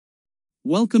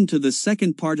Welcome to the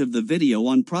second part of the video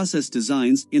on process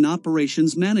designs in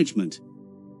operations management.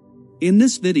 In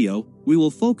this video, we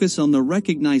will focus on the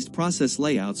recognized process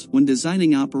layouts when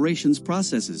designing operations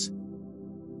processes.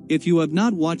 If you have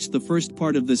not watched the first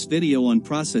part of this video on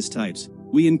process types,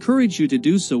 we encourage you to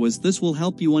do so, as this will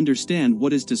help you understand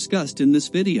what is discussed in this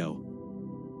video.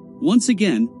 Once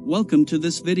again, welcome to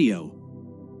this video.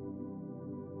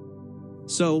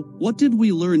 So, what did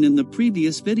we learn in the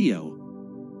previous video?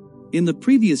 In the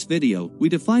previous video, we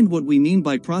defined what we mean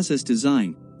by process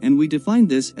design, and we defined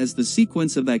this as the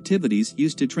sequence of activities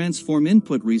used to transform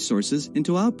input resources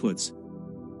into outputs.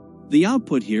 The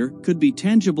output here could be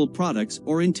tangible products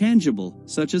or intangible,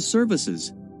 such as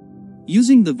services.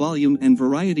 Using the volume and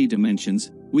variety dimensions,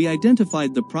 we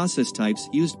identified the process types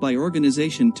used by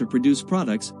organization to produce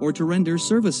products or to render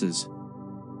services.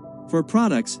 For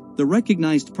products, the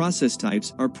recognized process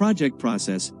types are project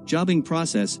process, jobbing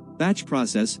process, batch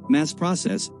process, mass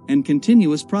process, and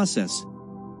continuous process.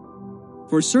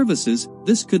 For services,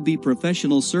 this could be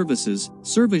professional services,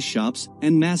 service shops,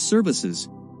 and mass services.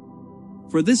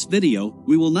 For this video,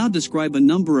 we will now describe a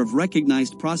number of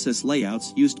recognized process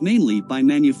layouts used mainly by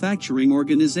manufacturing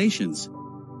organizations.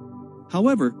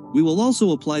 However, we will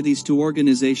also apply these to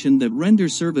organizations that render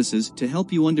services to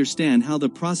help you understand how the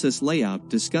process layout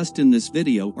discussed in this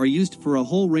video are used for a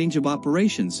whole range of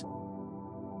operations.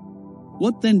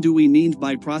 What then do we mean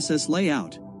by process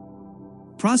layout?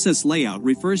 Process layout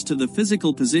refers to the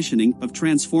physical positioning of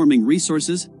transforming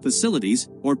resources, facilities,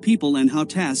 or people, and how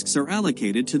tasks are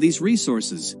allocated to these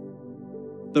resources.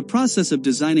 The process of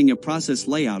designing a process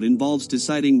layout involves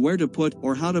deciding where to put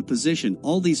or how to position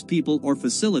all these people or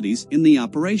facilities in the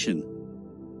operation.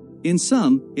 In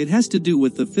sum, it has to do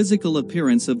with the physical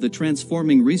appearance of the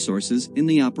transforming resources in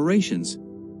the operations.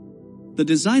 The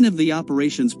design of the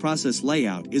operations process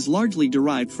layout is largely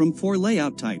derived from four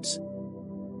layout types.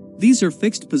 These are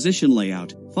fixed position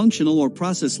layout, functional or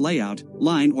process layout,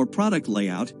 line or product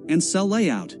layout, and cell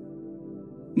layout.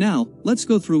 Now, let's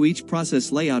go through each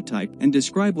process layout type and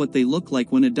describe what they look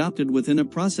like when adopted within a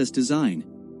process design.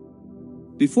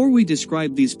 Before we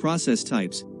describe these process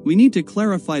types, we need to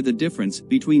clarify the difference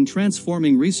between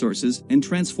transforming resources and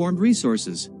transformed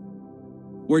resources.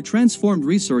 Where transformed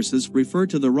resources refer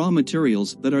to the raw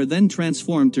materials that are then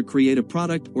transformed to create a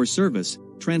product or service,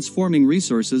 transforming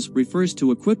resources refers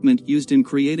to equipment used in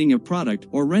creating a product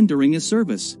or rendering a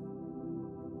service.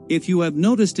 If you have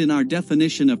noticed in our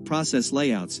definition of process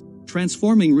layouts,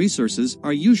 transforming resources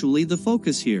are usually the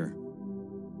focus here.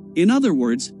 In other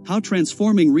words, how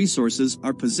transforming resources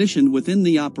are positioned within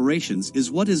the operations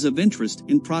is what is of interest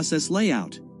in process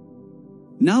layout.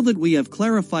 Now that we have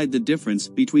clarified the difference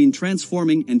between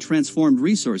transforming and transformed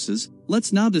resources,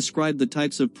 let's now describe the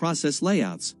types of process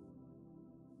layouts.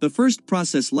 The first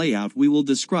process layout we will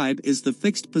describe is the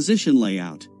fixed position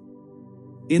layout.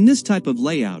 In this type of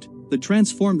layout, the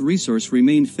transformed resource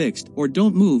remain fixed or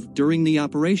don't move during the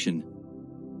operation.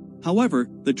 However,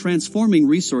 the transforming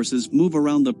resources move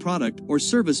around the product or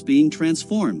service being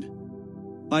transformed.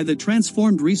 By the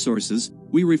transformed resources,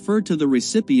 we refer to the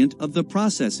recipient of the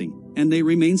processing, and they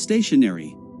remain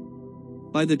stationary.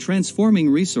 By the transforming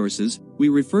resources, we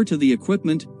refer to the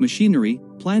equipment, machinery,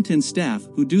 plant and staff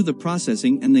who do the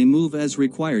processing, and they move as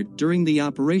required during the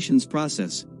operations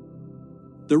process.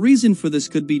 The reason for this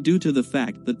could be due to the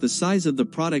fact that the size of the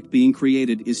product being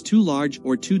created is too large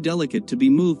or too delicate to be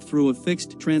moved through a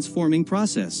fixed transforming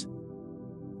process.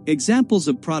 Examples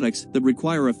of products that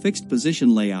require a fixed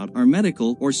position layout are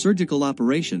medical or surgical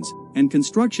operations, and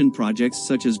construction projects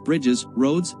such as bridges,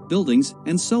 roads, buildings,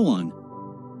 and so on.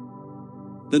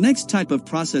 The next type of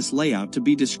process layout to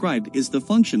be described is the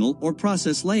functional or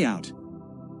process layout.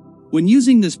 When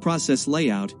using this process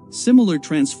layout, similar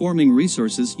transforming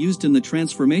resources used in the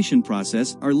transformation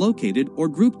process are located or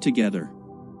grouped together.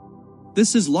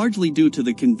 This is largely due to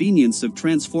the convenience of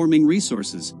transforming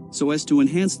resources, so as to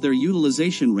enhance their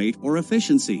utilization rate or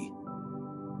efficiency.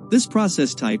 This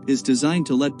process type is designed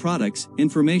to let products,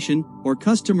 information, or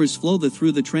customers flow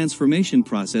through the transformation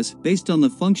process based on the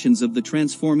functions of the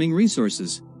transforming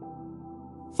resources.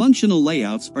 Functional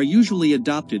layouts are usually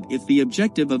adopted if the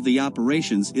objective of the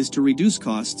operations is to reduce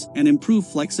costs and improve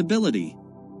flexibility.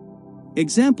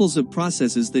 Examples of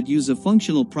processes that use a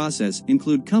functional process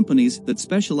include companies that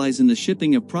specialize in the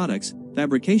shipping of products,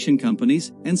 fabrication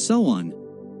companies, and so on.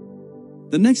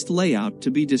 The next layout to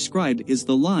be described is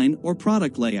the line or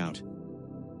product layout.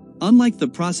 Unlike the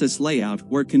process layout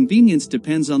where convenience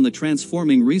depends on the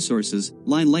transforming resources,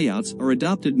 line layouts are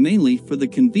adopted mainly for the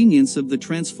convenience of the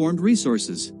transformed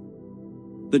resources.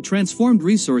 The transformed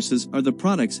resources are the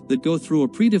products that go through a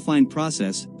predefined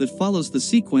process that follows the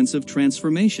sequence of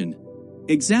transformation.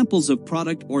 Examples of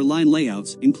product or line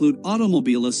layouts include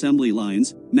automobile assembly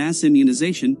lines, mass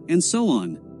immunization, and so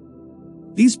on.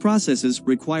 These processes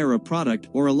require a product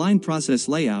or a line process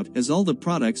layout, as all the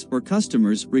products or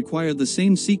customers require the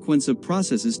same sequence of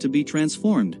processes to be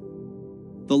transformed.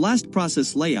 The last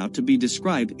process layout to be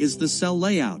described is the cell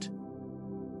layout.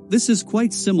 This is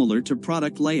quite similar to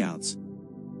product layouts.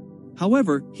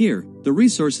 However, here, the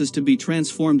resources to be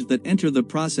transformed that enter the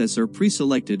process are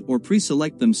pre-selected or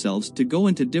pre-select themselves to go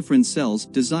into different cells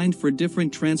designed for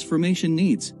different transformation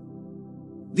needs.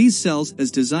 These cells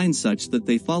is designed such that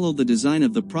they follow the design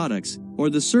of the products or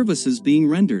the services being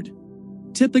rendered.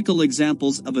 Typical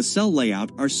examples of a cell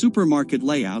layout are supermarket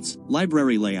layouts,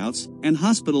 library layouts, and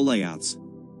hospital layouts.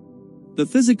 The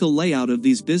physical layout of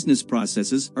these business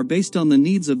processes are based on the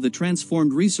needs of the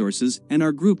transformed resources and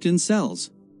are grouped in cells.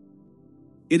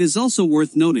 It is also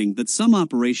worth noting that some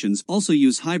operations also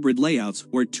use hybrid layouts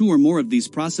where two or more of these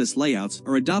process layouts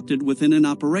are adopted within an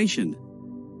operation.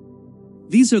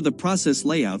 These are the process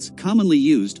layouts commonly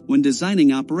used when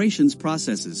designing operations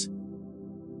processes.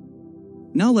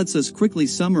 Now let's us quickly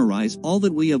summarize all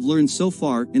that we have learned so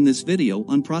far in this video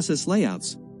on process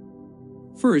layouts.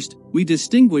 First, we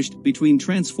distinguished between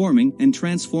transforming and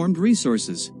transformed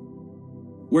resources.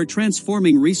 Where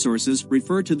transforming resources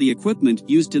refer to the equipment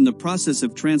used in the process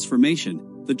of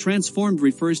transformation, the transformed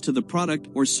refers to the product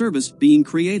or service being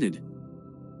created.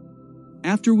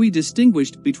 After we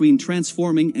distinguished between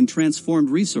transforming and transformed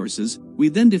resources, we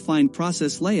then defined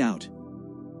process layout.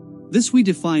 This we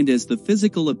defined as the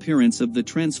physical appearance of the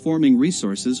transforming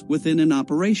resources within an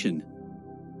operation.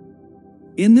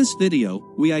 In this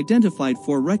video, we identified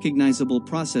 4 recognizable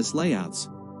process layouts.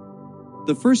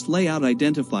 The first layout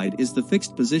identified is the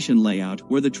fixed position layout,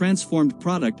 where the transformed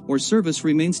product or service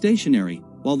remains stationary,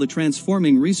 while the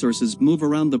transforming resources move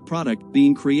around the product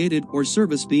being created or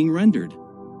service being rendered.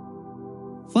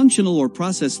 Functional or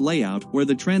process layout, where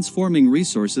the transforming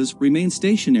resources remain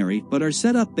stationary but are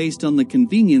set up based on the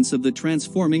convenience of the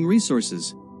transforming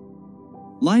resources.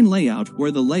 Line layout, where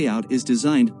the layout is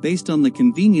designed based on the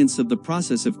convenience of the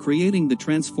process of creating the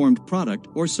transformed product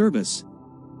or service.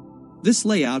 This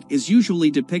layout is usually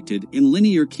depicted in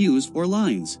linear cues or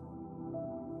lines.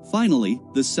 Finally,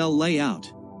 the cell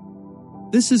layout.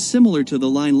 This is similar to the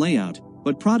line layout,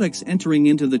 but products entering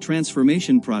into the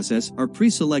transformation process are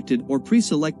pre-selected or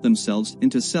pre-select themselves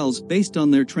into cells based on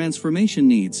their transformation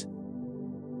needs.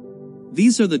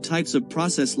 These are the types of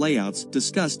process layouts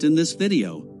discussed in this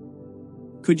video.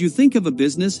 Could you think of a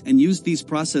business and use these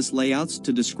process layouts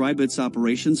to describe its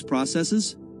operations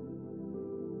processes?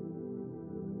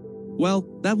 Well,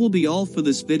 that will be all for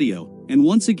this video, and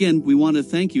once again we want to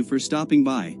thank you for stopping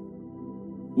by.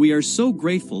 We are so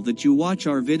grateful that you watch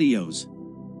our videos.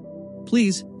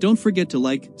 Please, don't forget to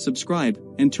like, subscribe,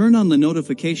 and turn on the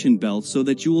notification bell so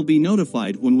that you will be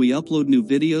notified when we upload new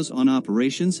videos on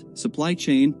operations, supply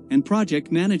chain, and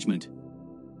project management.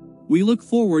 We look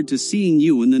forward to seeing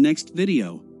you in the next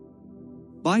video.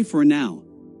 Bye for now.